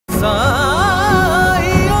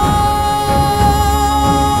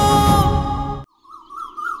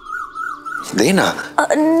देना।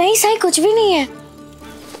 नहीं साई, कुछ भी नहीं है।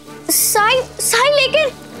 साई साई लेकिन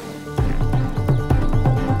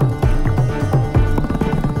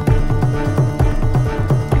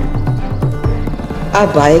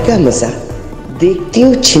अब आएगा मजा, देखती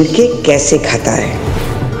हूँ छिलके कैसे खाता है।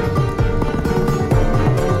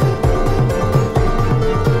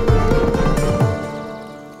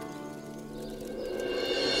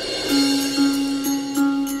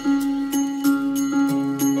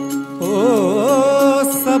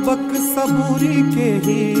 सबक सबूरी के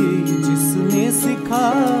ही जिसने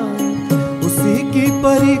सिखाए, उसी की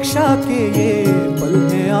परीक्षा के ये पल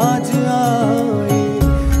में आज आए।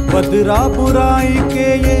 बदरा बुराई के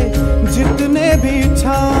ये जितने भी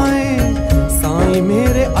छाए, साईं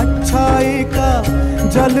मेरे अच्छाई का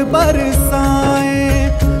जल बरसाए।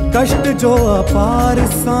 कष्ट जो अपार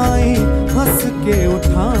साईं हंस के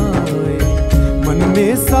उठाए, मन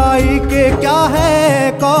में साई के क्या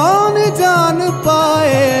है कौन जान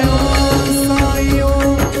पाए। ओम साई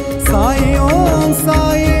ओम साई ओम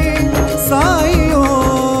साई साई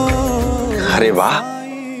ओम। अरे वाह,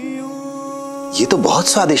 ये तो बहुत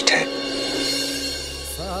स्वादिष्ट है।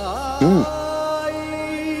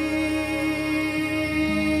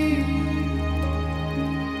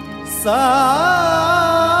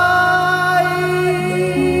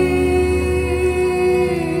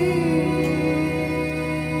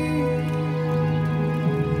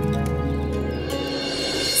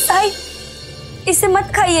 साई, इसे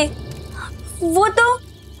मत खाइए, वो तो।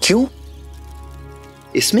 क्यों?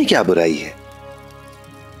 इसमें क्या बुराई है?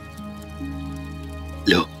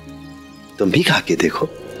 लो, तुम भी खा के देखो,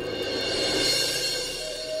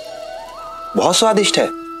 बहुत स्वादिष्ट है।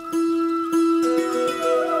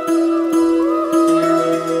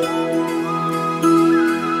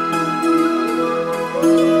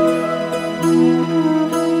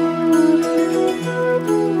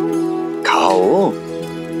 खाओ।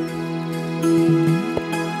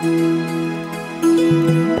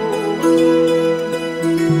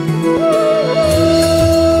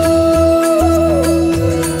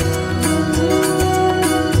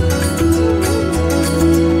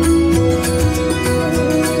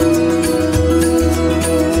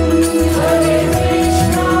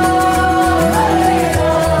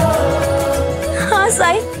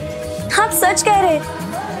 आप सच कह रहे,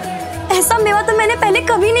 ऐसा मेवा तो मैंने पहले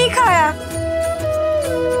कभी नहीं खाया।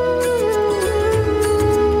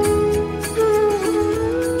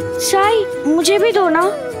 साई, मुझे भी दो ना।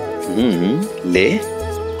 ले,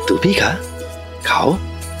 तू भी खा, खाओ।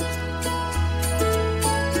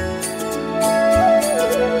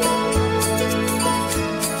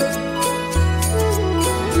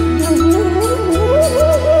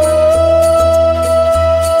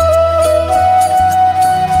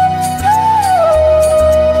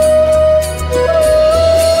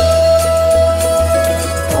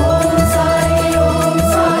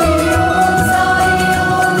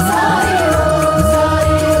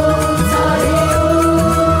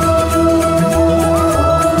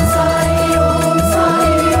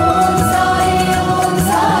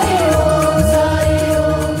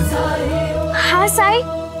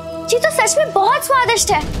 सच में बहुत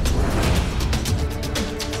स्वादिष्ट है।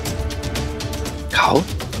 खाओ।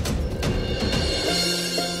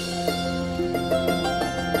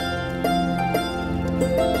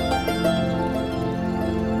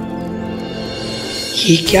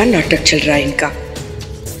 ये क्या नाटक चल रहा है इनका?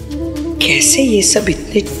 कैसे ये सब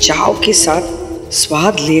इतने चाव के साथ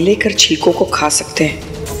स्वाद ले लेकर छिलकों को खा सकते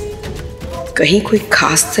हैं? कहीं कोई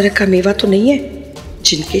खास तरह का मेवा तो नहीं है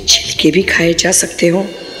जिनके छिलके भी खाए जा सकते हो?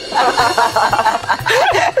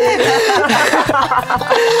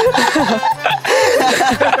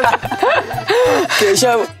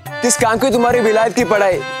 केशव, किस काम की तुम्हारी विलायत की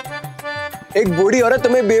पढ़ाई? एक बूढ़ी औरत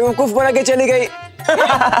तुम्हें बेवकूफ बना के चली गई।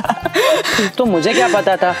 तो मुझे क्या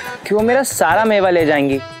पता था कि वो मेरा सारा मेवा ले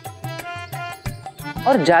जाएंगी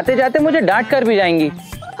और जाते जाते मुझे डांट कर भी जाएंगी।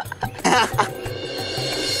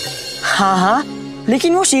 हाँ हाँ,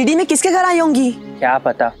 लेकिन वो शिरडी में किसके घर आई होंगी? क्या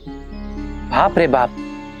पता। बाप रे बाप,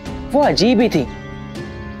 वो अजीब ही थी।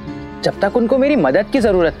 जब तक उनको मेरी मदद की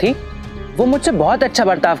जरूरत थी, वो मुझसे बहुत अच्छा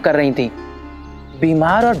बर्ताव कर रही थी।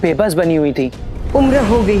 बीमार और बेबस बनी हुई थी। उम्र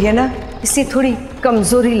हो गई है ना, इससे थोड़ी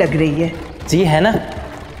कमजोरी लग रही है। जी है ना।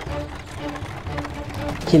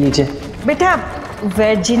 ये लीजिए। बेटा,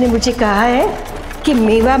 वैद्य जी ने मुझे कहा है कि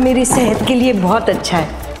मेवा मेरी सेहत के लिए बहुत अच्छा है।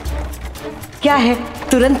 क्या है,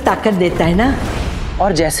 तुरंत ताकत देता है ना।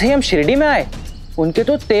 और जैसे ही हम शिरडी में आए, उनके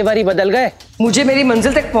तो तेवर ही बदल गए। मुझे मेरी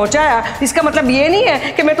मंजिल तक पहुंचाया, इसका मतलब ये नहीं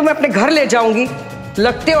है कि मैं तुम्हें अपने घर ले जाऊंगी।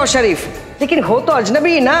 लगते हो शरीफ, लेकिन हो तो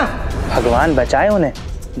अजनबी ना। भगवान बचाए उन्हें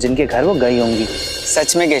जिनके घर वो गई होंगी।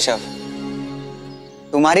 सच में केशव,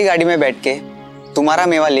 तुम्हारी गाड़ी में बैठ के तुम्हारा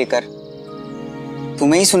मेवा लेकर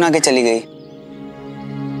तुम्हें ही सुना के चली गई,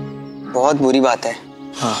 बहुत बुरी बात है।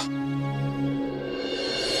 हाँ।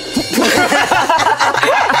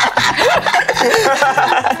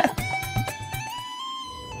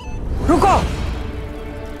 रुको,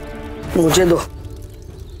 मुझे दो।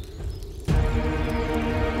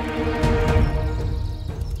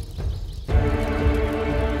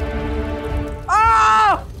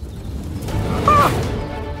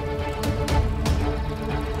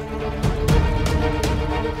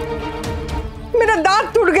 मेरा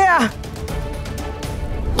दांत टूट गया।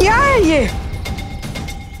 क्या है ये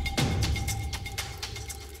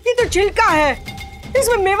तो छिलका है,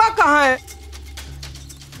 इसमें मेवा कहाँ है?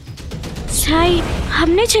 साई,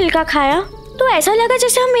 हमने छिलका खाया तो ऐसा लगा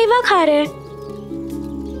जैसे हम मेवा खा रहे हैं।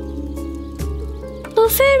 तो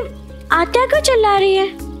फिर आत्या क्यों चिल्ला रही है?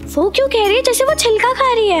 वो क्यों कह रही है जैसे वो छिलका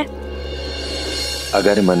खा रही है?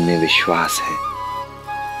 अगर मन में विश्वास है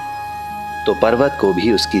तो पर्वत को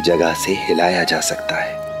भी उसकी जगह से हिलाया जा सकता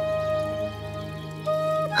है।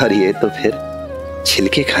 और ये तो फिर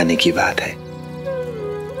छिलके खाने की बात है।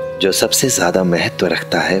 जो सबसे ज्यादा महत्व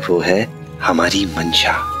रखता है वो है हमारी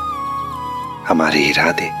मंशा, हमारे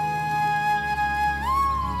इरादे।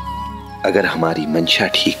 अगर हमारी मंशा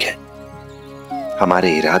ठीक है,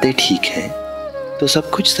 हमारे इरादे ठीक हैं, तो सब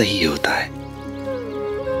कुछ सही होता है।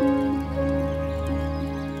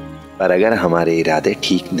 पर अगर हमारे इरादे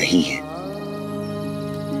ठीक नहीं हैं,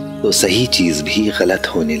 तो सही चीज भी गलत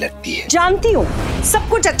होने लगती है। जानती हूँ, सब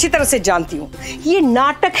कुछ अच्छी तरह से जानती हूँ। ये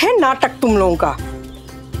नाटक है, नाटक तुम लोगों का।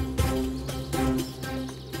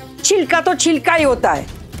 छिलका तो छिलका ही होता है,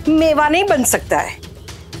 मेवा नहीं बन सकता है।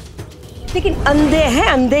 लेकिन अंधे हैं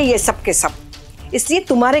अंधे ये सब के सब, इसलिए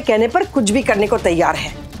तुम्हारे कहने पर कुछ भी करने को तैयार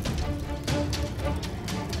है।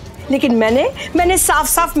 लेकिन मैंने साफ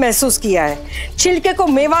साफ महसूस किया है, छिलके को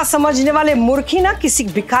मेवा समझने वाले मूर्ख ही ना किसी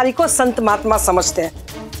भिखारी को संत महात्मा समझते हैं।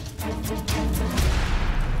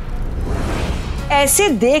 ऐसे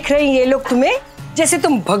देख रहे हैं ये लोग तुम्हें जैसे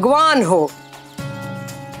तुम भगवान हो,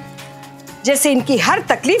 जैसे इनकी हर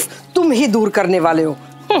तकलीफ तुम ही दूर करने वाले हो।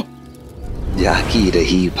 जाकी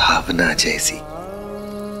रही भावना जैसी,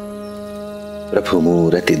 प्रभु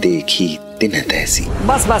मूरत देखी तिन्ह तैसी।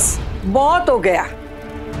 बस बस, बहुत हो गया।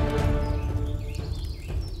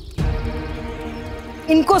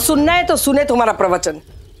 इनको सुनना है तो सुने तुम्हारा प्रवचन,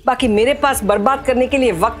 बाकी मेरे पास बर्बाद करने के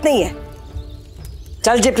लिए वक्त नहीं है।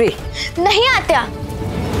 चल जिप्री। नहीं आत्या,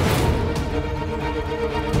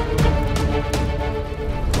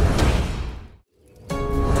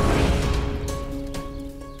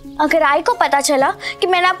 अगर आई को पता चला कि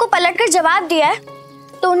मैंने आपको पलटकर जवाब दिया है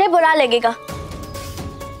तो उन्हें बुरा लगेगा,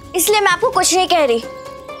 इसलिए मैं आपको कुछ नहीं कह रही।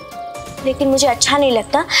 लेकिन मुझे अच्छा नहीं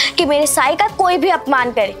लगता कि मेरे साई का कोई भी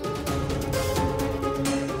अपमान करे,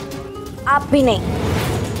 आप भी नहीं।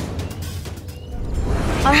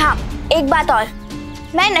 और हाँ, एक बात और,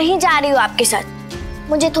 मैं नहीं जा रही हूँ आपके साथ,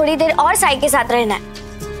 मुझे थोड़ी देर और साई के साथ रहना है।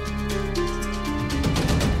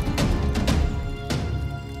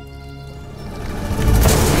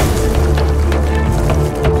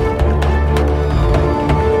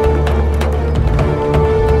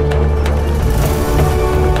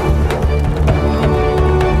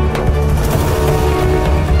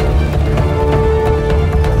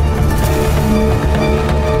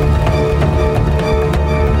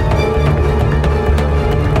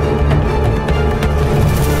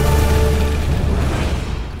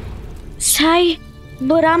 साई,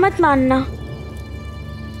 बुरा मत मानना।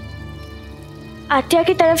 आत्या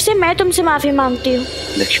की तरफ से मैं तुमसे माफी मांगती हूँ।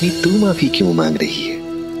 लक्ष्मी, तू माफी क्यों मांग रही है?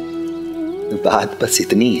 बात बस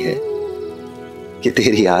इतनी है कि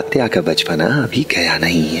तेरी आत्या का बचपना अभी गया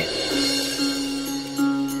नहीं है।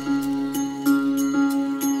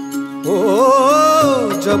 ओ,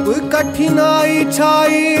 जब कठिनाई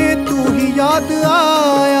छाई तू ही याद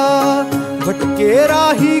आया, भटके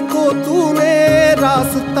राही को तूने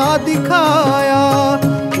रास्ता दिखाया,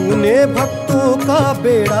 तूने भक्तों का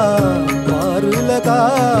बेड़ा पार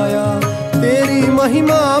लगाया। तेरी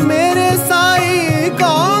महिमा मेरे साई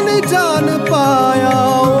कौन जान पाया।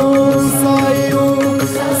 ओम साई ओम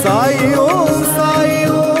साई ओम साई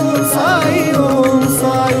ओम साई ओम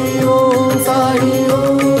साई ओम साई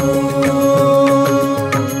ओम।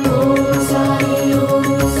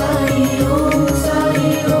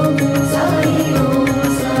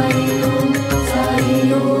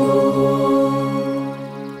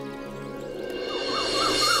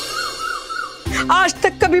 आज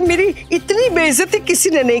तक कभी मेरी इतनी बेइज्जती किसी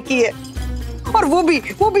ने नहीं की है, और वो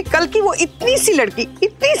भी कल की वो इतनी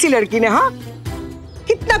सी लड़की ने हाँ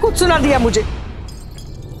कितना कुछ सुना दिया मुझे।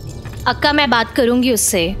 अक्का मैं बात करूंगी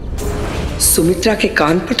उससे। सुमित्रा के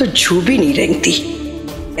कान पर तो जू भी नहीं रेंगती।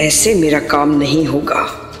 ऐसे मेरा काम नहीं होगा।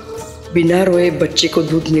 बिना रोए बच्चे को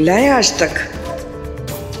दूध मिलाया आज तक।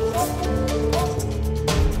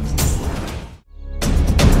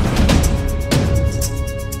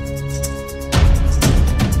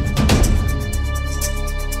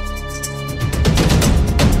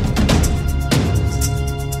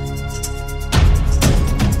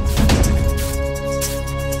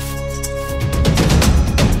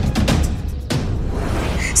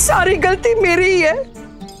 सारी गलती मेरी ही है।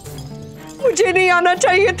 मुझे नहीं आना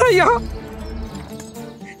चाहिए था यहाँ।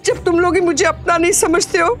 जब तुम लोग ही मुझे अपना नहीं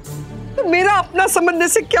समझते हो तो मेरा अपना समझने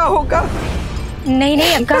से क्या होगा? नहीं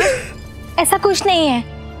नहीं अक्का, ऐसा कुछ नहीं है।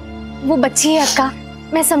 वो बच्ची है अक्का,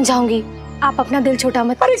 मैं समझाऊंगी। आप अपना दिल छोटा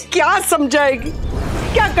मत। अरे क्या समझाएगी,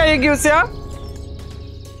 क्या कहेगी उसे? आप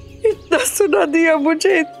इतना सुना दिया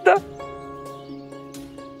मुझे, इतना।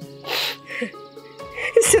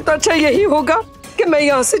 इससे तो अच्छा यही होगा कि मैं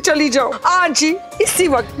यहाँ से चली जाऊं आज ही, इसी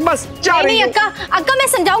वक्त, बस जा रही हूं। अक्का, अक्का मैं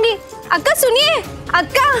समझाऊंगी। अक्का सुनिए,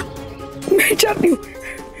 अक्का मैं जाती हूँ।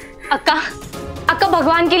 अक्का, अक्का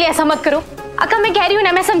भगवान के लिए ऐसा मत करो। अक्का मैं कह रही हूँ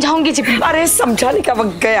ना, मैं समझाऊंगी जिप्री। अरे समझाने का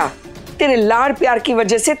वक्त गया। तेरे लाड़ प्यार की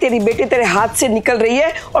वजह से तेरी बेटी तेरे हाथ से निकल रही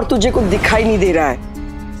है और तुझे कुछ दिखाई नहीं दे रहा है।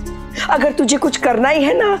 अगर तुझे कुछ करना ही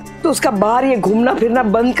है ना तो उसका बाहर ये घूमना फिरना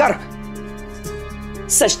बंद कर।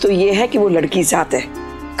 सच तो ये है कि वो लड़की जात है।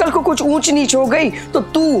 कल को कुछ ऊंच नीच हो गई तो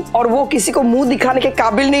तू और वो किसी को मुंह दिखाने के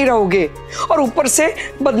काबिल नहीं रहोगे और ऊपर से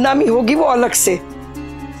बदनामी होगी वो अलग से।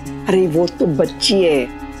 अरे वो तो बच्ची है,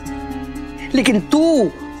 लेकिन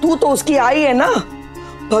तू तो उसकी आई है ना।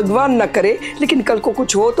 भगवान न करे लेकिन कल को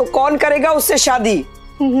कुछ हो तो कौन करेगा उससे शादी?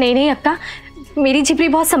 नहीं नहीं अक्का, मेरी जिप्री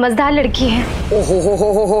बहुत समझदार लड़की है।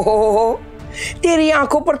 ओहो, तेरी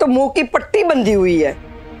आंखों पर तो मुंह की पट्टी बंधी हुई है।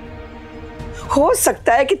 हो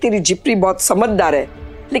सकता है कि तेरी जिप्री बहुत समझदार है,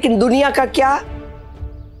 लेकिन दुनिया का क्या?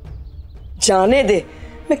 जाने दे,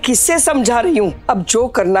 मैं किससे समझा रही हूं। अब जो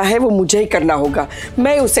करना है वो मुझे ही करना होगा।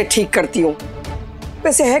 मैं उसे ठीक करती हूँ।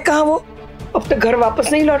 वैसे है कहाँ वो? अब तक घर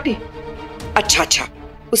वापस नहीं लौटी। अच्छा,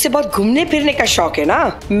 उसे बहुत घूमने फिरने का शौक है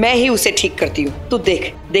ना। मैं ही उसे ठीक करती हूँ। तू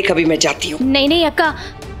देख अभी मैं जाती हूँ। नहीं नहीं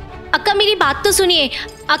अक्का मेरी बात तो सुनिए।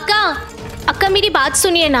 अक्का मेरी बात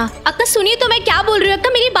सुनिए ना। अक्का सुनिए तो मैं क्या बोल रही हूँ। अक्का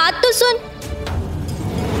मेरी बात तो सुन।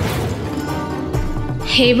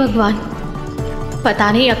 हे भगवान,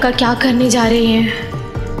 पता नहीं अक्का क्या करने जा रही हैं।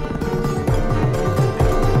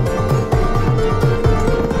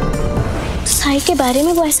 साई के बारे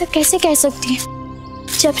में वो ऐसा कैसे कह सकती है?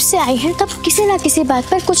 जब से आई है तब किसी ना किसी बात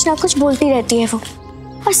पर कुछ ना कुछ बोलती रहती है वो।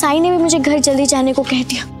 और साई ने भी मुझे घर जल्दी जाने को कह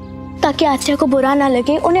दिया ताकि आत्या को बुरा ना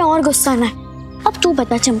लगे, उन्हें और गुस्सा ना है। अब तू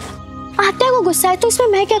बता चंपा, आत्या को गुस्सा है तो इसमें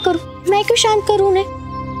मैं क्या करूं? मैं क्यों शांत करूं उन्हें?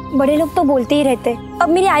 बड़े लोग तो बोलते ही रहते। अब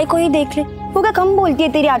मेरी आई को ही देख ले, वो क्या कम बोलती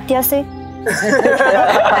है तेरी आत्या से।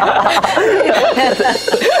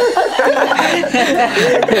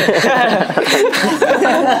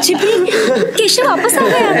 जिप्री, केशव वापस आ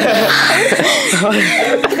गया।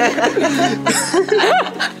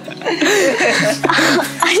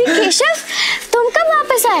 अरे केशव, तुम कब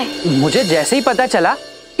वापस आए? मुझे जैसे ही पता चला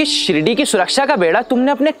कि शिरडी की सुरक्षा का बेड़ा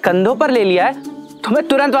तुमने अपने कंधों पर ले लिया है तो मैं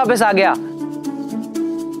तुरंत वापस आ गया,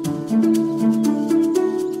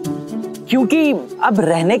 क्योंकि अब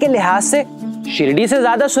रहने के लिहाज से शिरडी से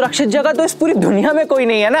ज्यादा सुरक्षित जगह तो इस पूरी दुनिया में कोई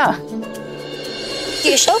नहीं है ना।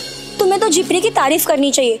 केशव, तुम्हें तो जिप्री की तारीफ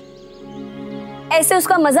करनी चाहिए। ऐसे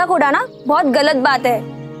उसका मजाक उड़ाना बहुत गलत बात है।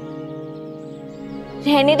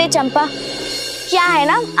 रहने दे चंपा, क्या है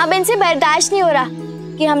ना, अब इनसे बर्दाश्त नहीं हो रहा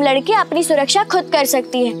कि हम लड़के अपनी सुरक्षा खुद कर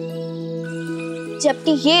सकती हैं,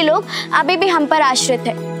 जबकि ये लोग अभी भी हम पर आश्रित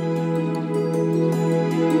है।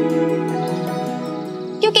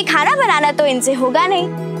 क्योंकि खाना बनाना तो इनसे होगा नहीं।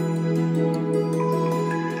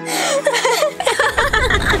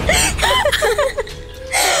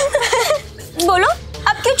 बोलो,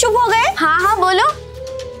 अब क्यों चुप हो गए? हाँ बोलो।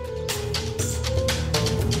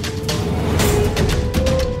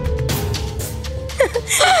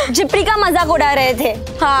 जिप्री का मजाक उड़ा रहे थे।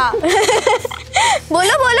 हाँ।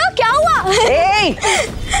 बोलो क्या हुआ? ए,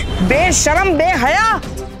 बेशरम बेहया,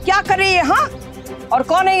 क्या कर रही है? हाँ, और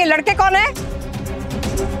कौन है ये लड़के? कौन है?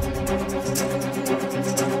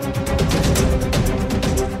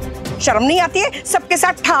 शर्म नहीं आती है? सबके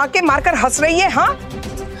साथ ठहाके मारकर हंस रही है। हाँ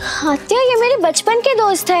आत्या, ये मेरे बचपन के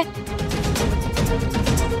दोस्त है।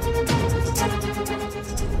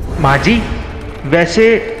 माँ जी, वैसे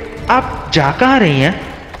आप जा कहाँ रही हैं?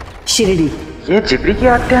 शिरडी। ये जिप्री की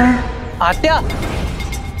आत्या है? आत्या?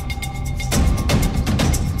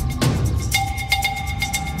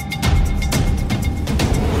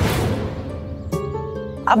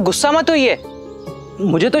 आप गुस्सा मत होइए,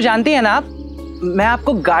 मुझे तो जानती है ना आप, मैं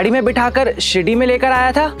आपको गाड़ी में बिठाकर शिरडी में लेकर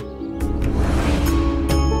आया था।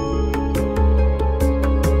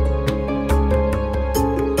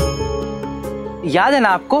 याद है ना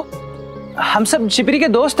आपको, हम सब झिपरी के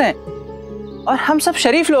दोस्त हैं और हम सब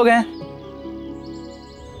शरीफ लोग हैं।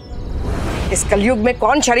 इस कलयुग में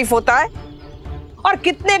कौन शरीफ होता है? और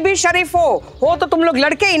कितने भी शरीफ हो तो तुम लोग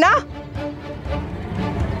लड़के ही ना।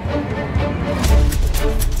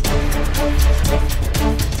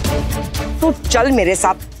 तू चल मेरे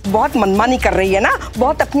साथ, बहुत मनमानी कर रही है ना,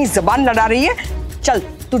 बहुत अपनी जुबान लड़ा रही है। चल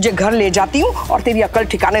तुझे घर ले जाती हूँ और तेरी अकल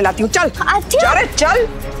ठिकाने लाती हूँ। चल चल चल।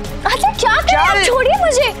 अच्छा क्या कर रहे हैं? छोड़िए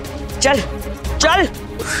मुझे। चल चल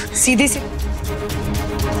सीधी सी।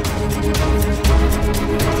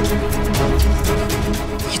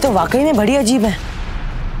 ये तो वाकई में बड़ी अजीब है।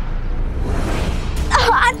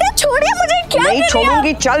 छोड़िए मुझे। क्या नहीं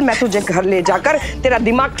छोड़ूंगी, चल मैं तुझे घर ले जाकर तेरा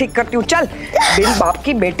दिमाग ठीक करती हूँ। चल बिन बाप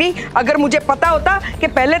की बेटी, अगर मुझे पता होता कि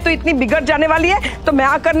पहले तो इतनी बिगड़ जाने वाली है तो मैं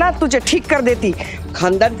आकर ना तुझे ठीक कर देती।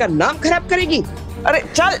 खानदान का नाम खराब करेगी। अरे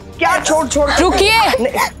चल, क्या छोड़ छोड़। रुकिए।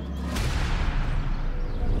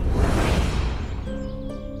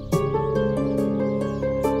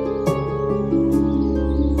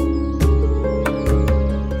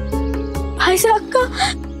 भाई साहब का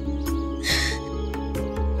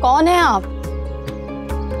कौन है आप?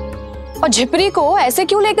 और झिपरी को ऐसे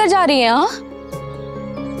क्यों लेकर जा रही हैं? हाँ,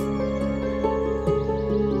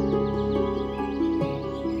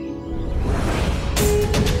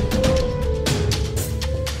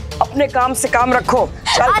 अपने काम से काम रखो।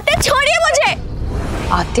 चल। आत्या छोड़िए मुझे।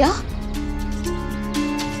 आत्या?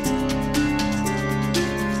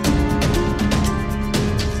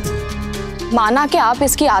 माना कि आप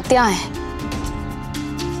इसकी आत्या हैं,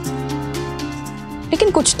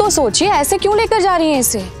 लेकिन कुछ तो सोचिए, ऐसे क्यों लेकर जा रही हैं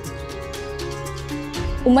इसे?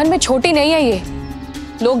 उम्र में छोटी नहीं है ये,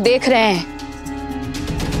 लोग देख रहे हैं।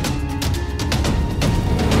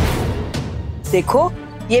 देखो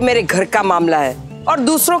ये मेरे घर का मामला है और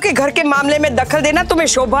दूसरों के घर के मामले में दखल देना तुम्हें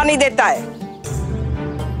शोभा नहीं देता है।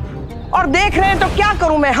 और देख रहे हैं तो क्या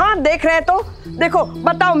करूं मैं? हाँ देख रहे हैं तो देखो,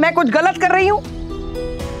 बताओ मैं कुछ गलत कर रही हूं?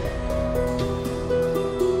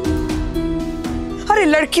 अरे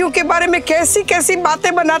लड़कियों के बारे में कैसी कैसी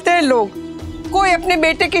बातें बनाते हैं लोग। कोई अपने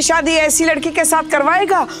बेटे की शादी ऐसी लड़की के साथ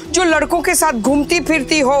करवाएगा जो लड़कों के साथ घूमती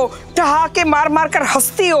फिरती हो, ठहाके मार मार कर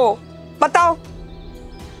हंसती हो? बताओ।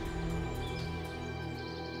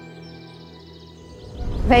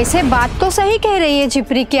 वैसे बात तो सही कह रही है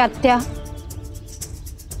झिपरी की आत्या।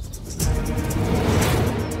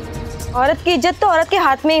 औरत की इज्जत तो औरत के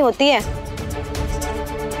हाथ में ही होती है।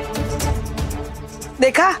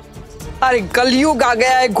 देखा, अरे कलयुग आ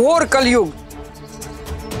गया है, घोर कलयुग।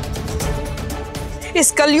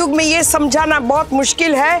 इस कलयुग में ये समझाना बहुत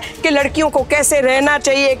मुश्किल है कि लड़कियों को कैसे रहना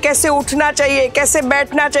चाहिए, कैसे उठना चाहिए, कैसे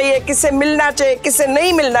बैठना चाहिए, किससे मिलना चाहिए, किससे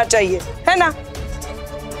नहीं मिलना चाहिए, है ना?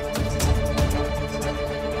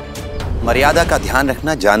 मर्यादा का ध्यान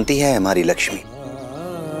रखना जानती है हमारी लक्ष्मी।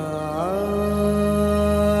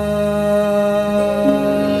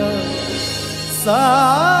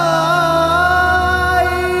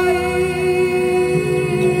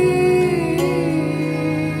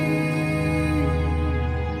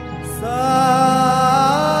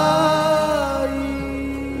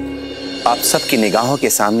 आप सबकी निगाहों के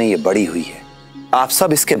सामने ये बड़ी हुई है, आप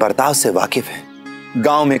सब इसके बर्ताव से वाकिफ हैं।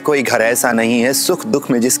 गांव में कोई घर ऐसा नहीं है सुख दुख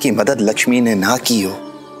में जिसकी मदद लक्ष्मी ने ना की हो।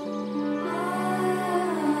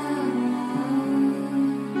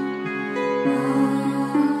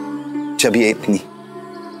 जब ये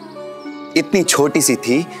इतनी छोटी सी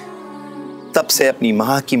थी तब से अपनी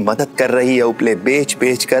मां की मदद कर रही है, उपले बेच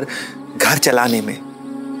बेच कर घर चलाने में।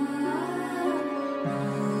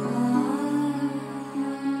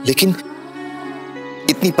 लेकिन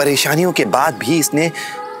इतनी परेशानियों के बाद भी इसने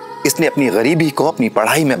अपनी गरीबी को अपनी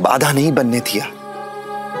पढ़ाई में बाधा नहीं बनने दिया।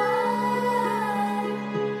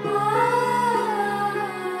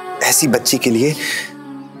 ऐसी बच्ची के लिए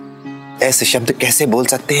ऐसे शब्द कैसे बोल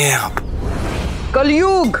सकते हैं आप?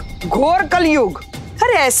 कलयुग, घोर कलयुग।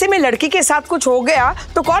 अरे ऐसे में लड़की के साथ कुछ हो गया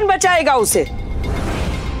तो कौन बचाएगा उसे?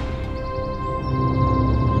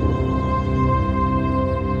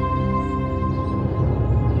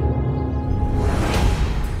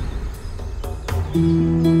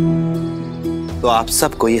 तो आप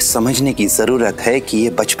सबको ये समझने की जरूरत है कि ये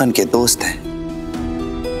बचपन के दोस्त हैं।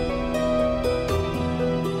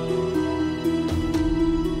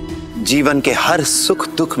 जीवन के हर सुख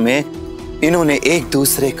दुख में इन्होंने एक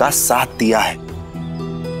दूसरे का साथ दिया है,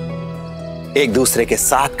 एक दूसरे के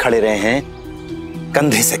साथ खड़े रहे हैं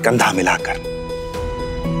कंधे से कंधा मिलाकर।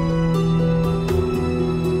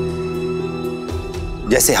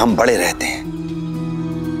 जैसे हम बड़े रहते हैं।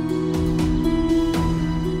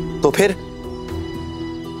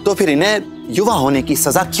 तो फिर इन्हें युवा होने की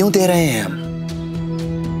सजा क्यों दे रहे हैं हम?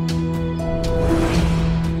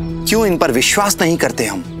 क्यों इन पर विश्वास नहीं करते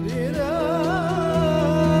हम?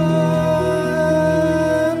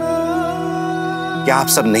 क्या आप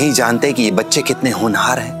सब नहीं जानते कि ये बच्चे कितने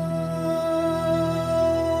होनहार हैं?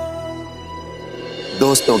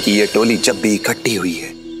 दोस्तों की ये टोली जब भी इकट्ठी हुई है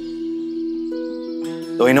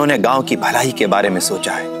तो इन्होंने गांव की भलाई के बारे में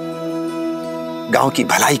सोचा है, गांव की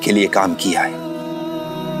भलाई के लिए काम किया है।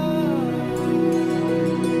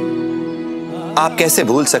 आप कैसे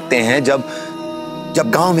भूल सकते हैं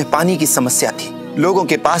जब गांव में पानी की समस्या थी, लोगों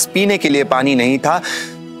के पास पीने के लिए पानी नहीं था,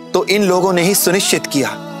 तो इन लोगों ने ही सुनिश्चित किया,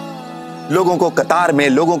 लोगों को कतार में,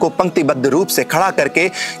 लोगों को पंक्तिबद्ध रूप से खड़ा करके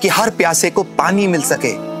कि हर प्यासे को पानी मिल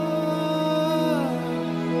सके।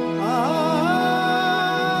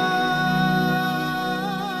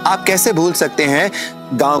 आप कैसे भूल सकते हैं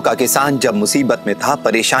गांव का किसान जब मुसीबत में था,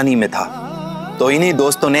 परेशानी में था, तो इन्हीं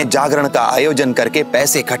दोस्तों ने जागरण का आयोजन करके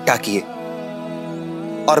पैसे इकट्ठा किए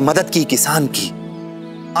और मदद की किसान की,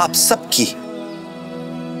 आप सब की।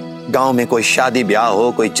 गांव में कोई शादी ब्याह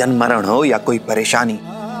हो, कोई जन्म मरण हो या कोई परेशानी,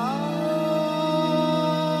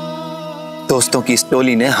 दोस्तों की इस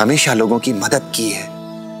टोली ने हमेशा लोगों की मदद की है।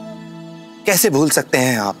 कैसे भूल सकते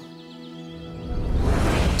हैं आप?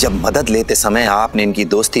 जब मदद लेते समय आपने इनकी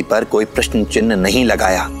दोस्ती पर कोई प्रश्न चिन्ह नहीं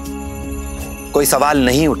लगाया, कोई सवाल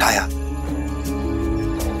नहीं उठाया,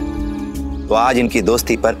 तो आज इनकी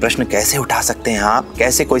दोस्ती पर प्रश्न कैसे उठा सकते हैं आप?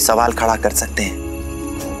 कैसे कोई सवाल खड़ा कर सकते हैं?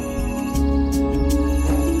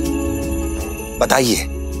 बताइए।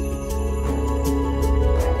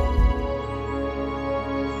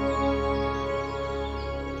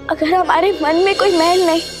 अगर हमारे मन में कोई मैल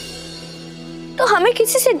नहीं तो हमें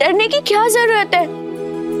किसी से डरने की क्या जरूरत है?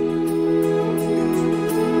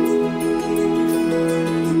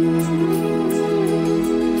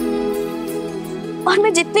 और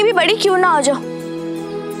मैं जितनी भी बड़ी क्यों ना हो जाऊं,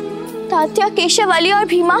 तात्या, केशव वाली और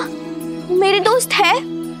भीमा मेरे दोस्त हैं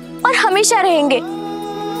और हमेशा रहेंगे।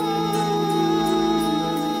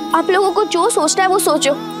 आप लोगों को जो सोचना है वो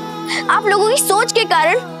सोचो। आप लोगों की सोच के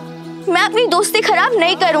कारण मैं अपनी दोस्ती खराब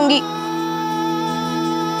नहीं करूंगी।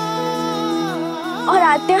 और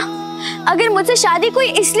आत्या, अगर मुझसे शादी कोई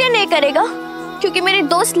इसलिए नहीं करेगा क्योंकि मेरे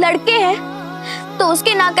दोस्त लड़के हैं, तो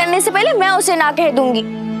उसके ना करने से पहले मैं उसे ना कह दूंगी।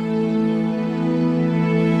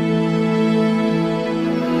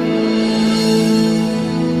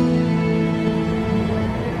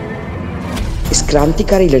 इस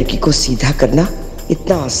क्रांतिकारी लड़की को सीधा करना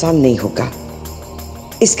इतना आसान नहीं होगा।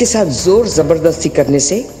 इसके साथ जोर जबरदस्ती करने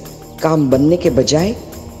से काम बनने के बजाय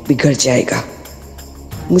बिगड़ जाएगा।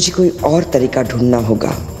 मुझे कोई और तरीका ढूंढना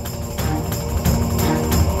होगा।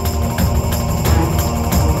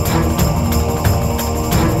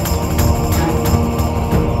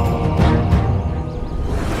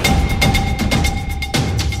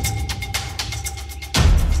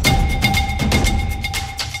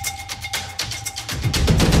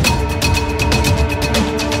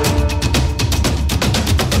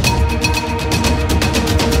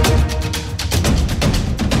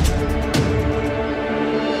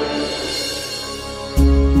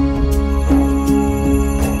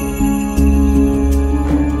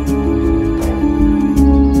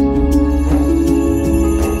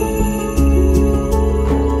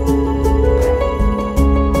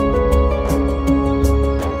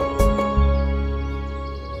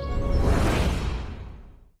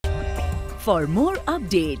 For more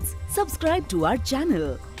updates, subscribe to our channel,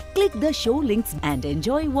 click the show links and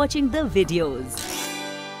enjoy watching the videos.